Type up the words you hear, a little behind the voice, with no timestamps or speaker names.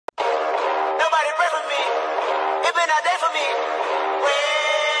not there for me.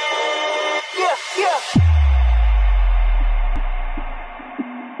 Yeah, yeah.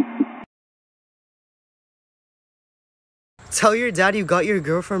 Tell your dad you got your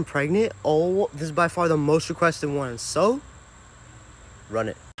girlfriend pregnant. Oh, this is by far the most requested one. So, run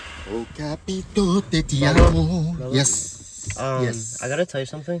it. Oh, capito, te amo. Yes. Yes. I gotta tell you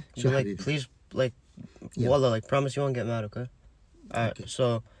something. Sure, Like, please, like, Wallah, like, promise you won't get mad, okay? Alright, Okay.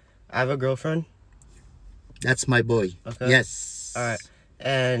 so, I have a girlfriend. That's my boy. Okay. Yes. Alright,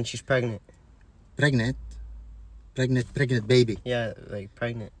 and she's pregnant. Pregnant? Pregnant baby. Yeah, like,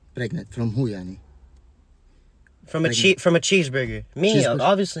 pregnant. Pregnant from who, yani? From a cheeseburger. Me, Cheeseburger.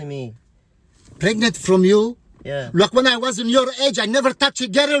 obviously me. Pregnant from you? Yeah. Look, when I was in your age, I never touched a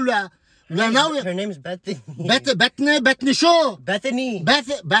girl. Her name's Bethany. بثني شو؟ Bethany.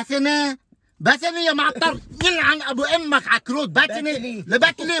 بثني يا معطر يلعن ابو امك عكروت بثني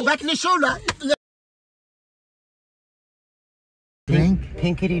بثني شو لا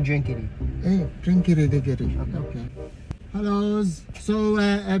Pinkity drinkity. Hey, drinkity diggery. Okay. Hello. So,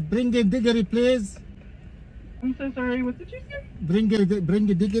 bring a diggery, please. I'm so sorry, what did you say? Bring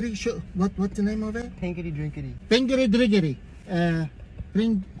a diggery. What's the name of it? Pinkity drinkity. Pingary diggery.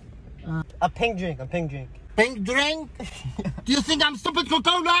 Bring A pink drink. pink drink. Do you think I'm stupid,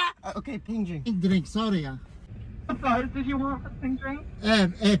 Coca-Cola? Okay, pink drink. Pink drink, sorry. What size did you want for the pink drink?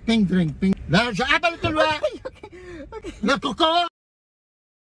 Pink drink. Pink. لا شو قبلت الوقت. لا كوكو.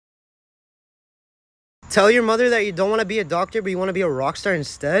 Tell your mother that you don't want to be a doctor, but you want to be a rock star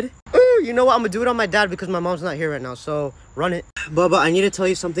instead. Ooh, you know what? I'm gonna do it on my dad because my mom's not here right now. So run it. Bubba, I need to tell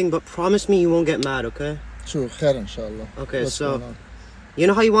you something, but promise me you won't get mad, okay? شو خير إن شاء الله. Okay, so you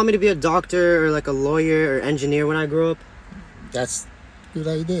know how you want me to be a doctor or like a lawyer or engineer when I grow up? That's a good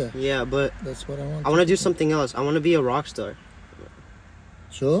idea. Yeah, but That's what I want. I want to do something else. I want to be a rock star.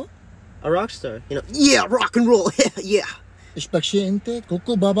 شو؟ A rock star. You know? Yeah, rock and roll. Yeah. إيش بك شيء أنت؟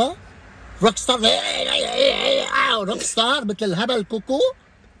 كوكو بابا؟ روك ستار روك ستار مثل الهبل كوكو؟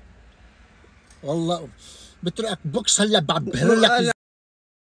 والله بتركك بوكس هلا بعبر لك.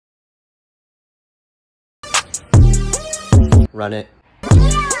 Run it.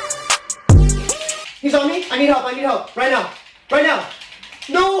 He's on me. I need help. Right now.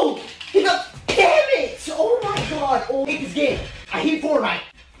 No! He got. Damn it! Oh my god. Oh, I hate this game. I hate Fortnite.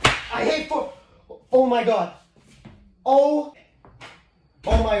 Oh my god. Oh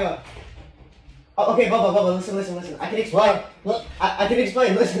my god. Okay, Bubba, listen. I can explain. What? I can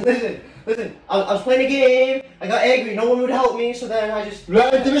explain. Listen. I was playing a game. I got angry. No one would help me, so then I just.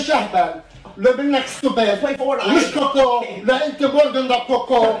 لا أنت مش أهبل. لا منك stupid. Play Fortnite. مش كوكو. لا أنت more than the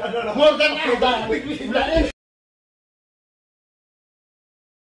كوكو. No. More than أهبل. لا أنت.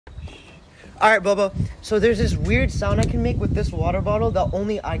 Alright, Bubba. So there's this weird sound I can make with this water bottle that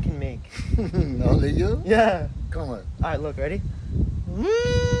only I can make. Only you? Yeah. Come on. Alright, look, ready?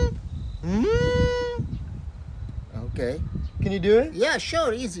 Okay. Can you do it? Yeah,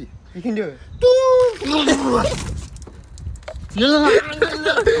 sure, easy. You can do it.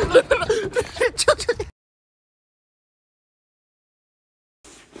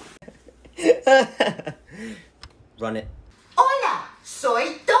 Run it. Hola, soy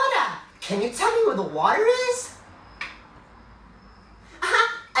Dora. Can you tell me where the water is?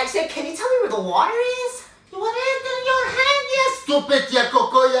 I said, can you tell me where the water is? You want it in your hand? Yes. Stupid يا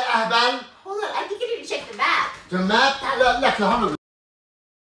كوكو يا أهبل. Hold on, I think you need to check the map. تمام تعال لك لهون.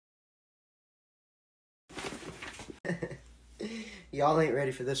 Y'all ain't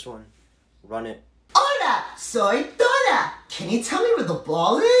ready for this one. Run it. Hola, soy Dora. Can you tell me where the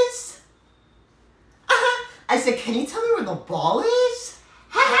ball is? I said, can you tell me where the ball is?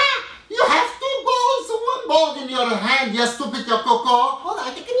 You have two balls and one ball in your hand, you stupid ya Coco. Hold on,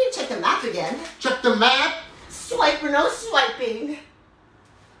 I think I need to check the map again. Check the map. Swipe or no swiping?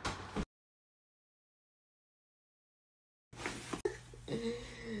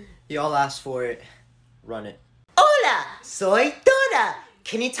 Y'all asked for it. Run it. Hola, soy Dora.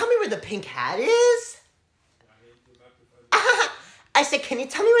 Can you tell me where the pink hat is? I said, can you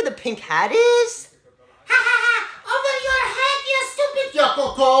tell me where the pink hat is? Over your head, you stupid. Ya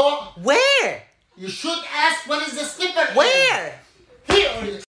Coco. Where? You should ask what is the slipper. Where?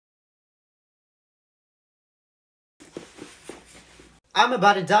 Here. I'm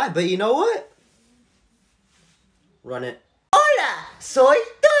about to die, but you know what? Run it. Hola, soy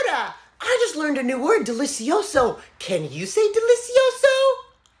Dora. I just learned a new word, delicioso. Can you say delicioso?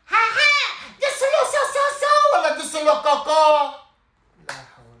 Delicioso. Wala disilo Coco.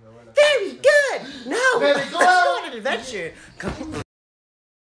 Very good. Now, Very let's good. go on an adventure. Come.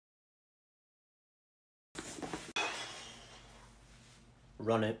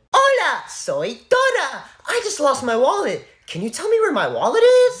 Run it. Hola. Dora! Soy Dora! I just lost my wallet. Can you tell me where my wallet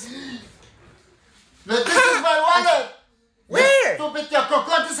is? Look, this is my wallet. Where? Stupid ya,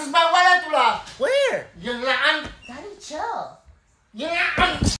 Coco. This is my wallet, pula. Where? Yan lang. Daddy, chill.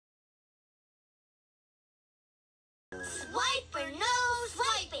 Yan. Swiper, no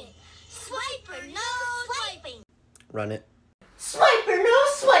swiping. Swiper, no swiping. Run it. Swiper, no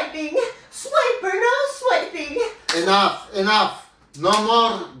swiping. Swiper, no swiping. Enough, enough. No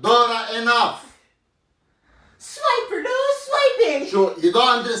more, Dora, enough. Swiper, no swiping. Sure, you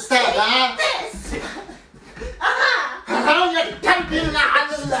don't understand, huh? This. How you typing na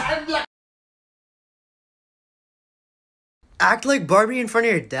Act like Barbie in front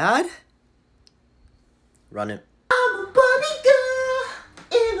of your dad? Run it. I'm a Barbie girl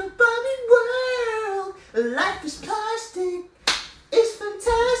in a Barbie world. Life is plastic. It's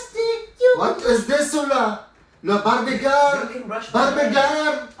fantastic. What is this, Ula? La Barbie girl. You can brush my Barbie hair.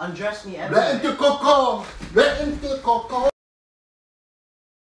 girl. Undress me La everywhere. into Coco. La into Coco.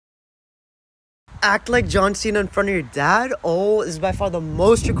 Act like John Cena in front of your dad? Oh, this is by far the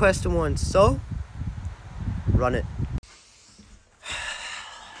most requested one. So, run it.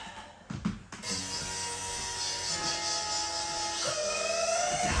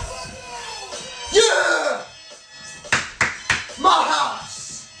 Yeah! My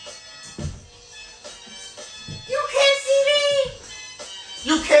house. You can't see me.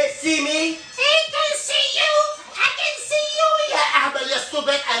 You can't see me? I can see you. I can see you. Yeah, Ahmed, you're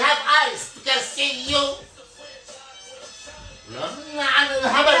stupid. I have eyes. I can see you.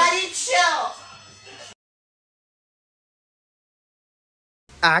 Daddy, chill.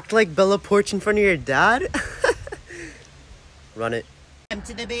 Act like Bella Porch in front of your dad? Run it. I'm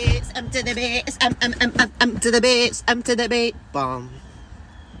to the base. I'm to the base. I'm To the base, I'm to the base. Bomb.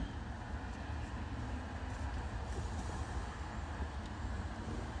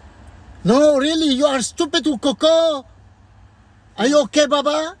 No, really, you are stupid, Coco. Are you okay,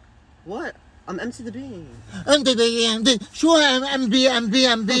 Baba? What? I'm M to the B. MD, sure,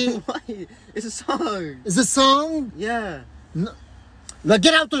 MB. Why? It's a song. Is a song? Yeah. Now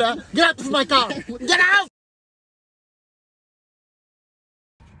get out, Tula. Get out of my car. Get out.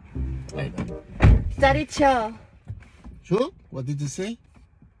 Daddy, chill. Sure? What did you say?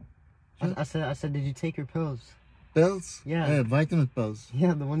 I said, did you take your pills? Pills? Yeah. Vitamin pills.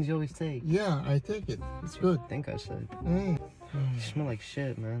 Yeah, the ones you always take. Yeah, I take it. It's good. I think I should. Mm. You smell like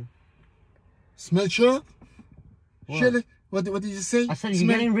shit, man. Smell sure? What? Shit. What did you say? I said you're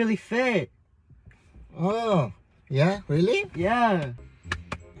Smell- getting really fit. Oh, yeah, really? Yeah.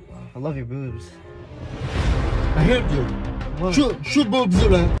 I love your boobs. I heard you. What? Shoot boobs,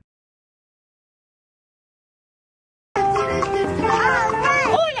 Zula.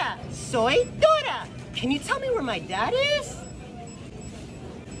 Hola, soy Dora. Can you tell me where my dad is?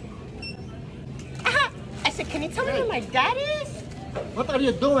 Aha. I said, can you tell me where my dad is? What are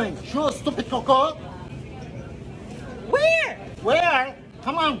you doing? Sure, stupid Coco. Where? Where?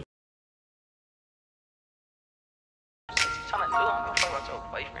 Come on.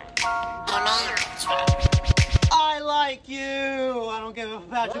 I like you. I don't give a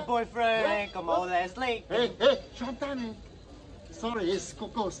about your boyfriend. Come on, Leslie. Hey, Shantani. Sorry, it's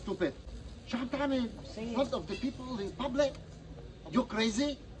Coco, stupid. Shantani, in front of the people in public. You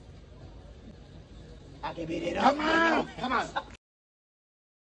crazy? I can beat it up. Come on.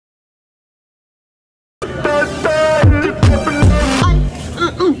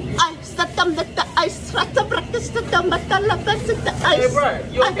 Hey, bro,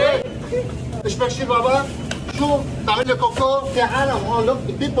 you okay? Especially, Baba. Sure, تعمل لي كوكو في عالم. Oh, look,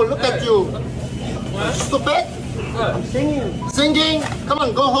 the people look at you. Stupid. I'm singing. Singing. Come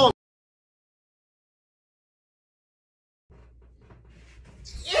on, go home.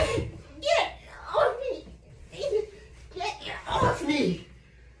 Get off me. Get Off me.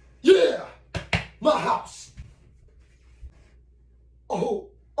 Yeah. My house. Oh,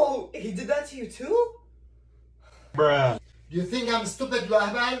 he did that to you too? Bruh. You think I'm stupid, you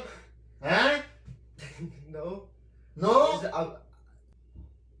ahbal? Huh? No. No?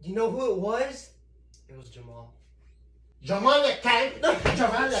 You know who it was? It was Jamal. Jamal ya kalb.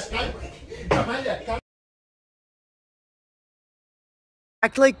 Jamal ya kalb. Jamal ya kalb.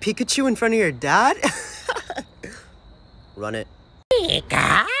 Act like Pikachu in front of your dad? Run it.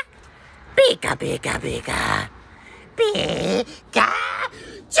 Pika. Pika, pika, pika. Pika.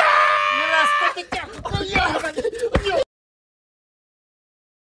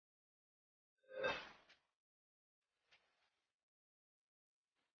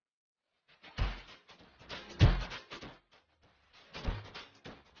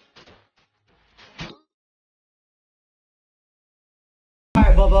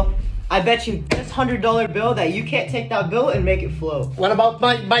 Alright, Bubba. I bet you this $100 bill that you can't take that bill and make it flow. What about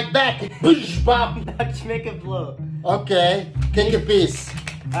my back? Push, bam. Just make it flow. Okay, take a piece.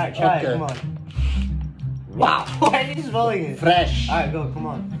 Alright, try it, Okay. come on. Wow, why are you swelling it? Fresh. Alright, go, come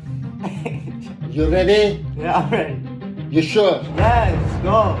on. You ready? Yeah, I'm ready. You sure? Yes,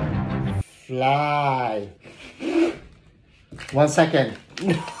 go. Fly. 1 second. Give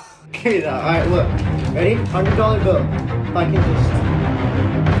me that. Alright, look. Ready? $100 bill. If I can just...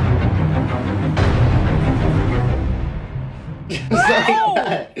 Just like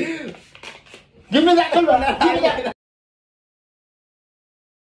that. Give me that color. Give me that.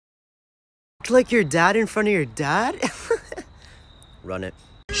 Act like your dad in front of your dad? Run it.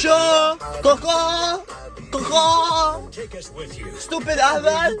 Sure! Coco! Coco! Take us with you. Stupid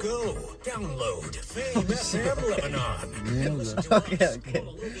Ahmed! Go. Download Famous Sam Lebanon. Okay.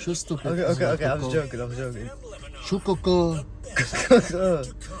 Show stupid. Okay, I was joking. Show Coco.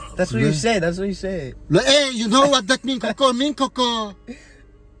 That's what you say, Hey, you know what that mean, Coco? Mean Coco.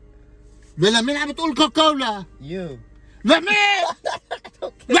 لا مين عم تقول كوكو لا؟ You. لا مين؟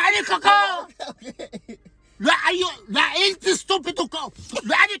 يعني كوكو؟ لا أيوه لا أنت stupid كوكو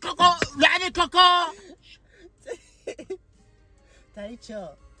يعني كوكو يعني كوكو Daddy chill.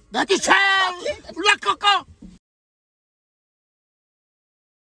 لا تشاو لا كوكو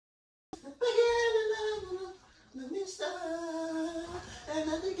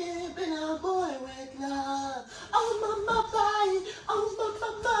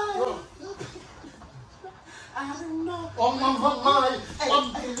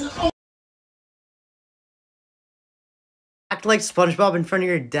Act like SpongeBob in front of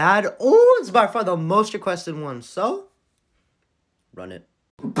your dad. Oh, it's by far the most requested one. So, run it.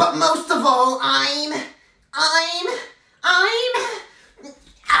 But most of all, I'm a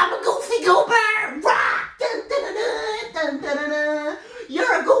goofy goober. Rock. Dun, dun, dun, dun, dun, dun, dun.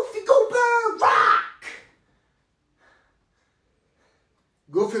 You're a goofy goober. Rock.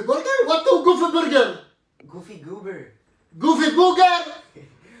 Goofy burger? What to goofy burger? Goofy Goober. Goofy burger?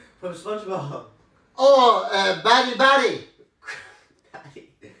 From SpongeBob. Oh, Barry.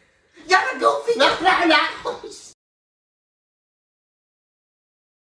 You're a goofy. لا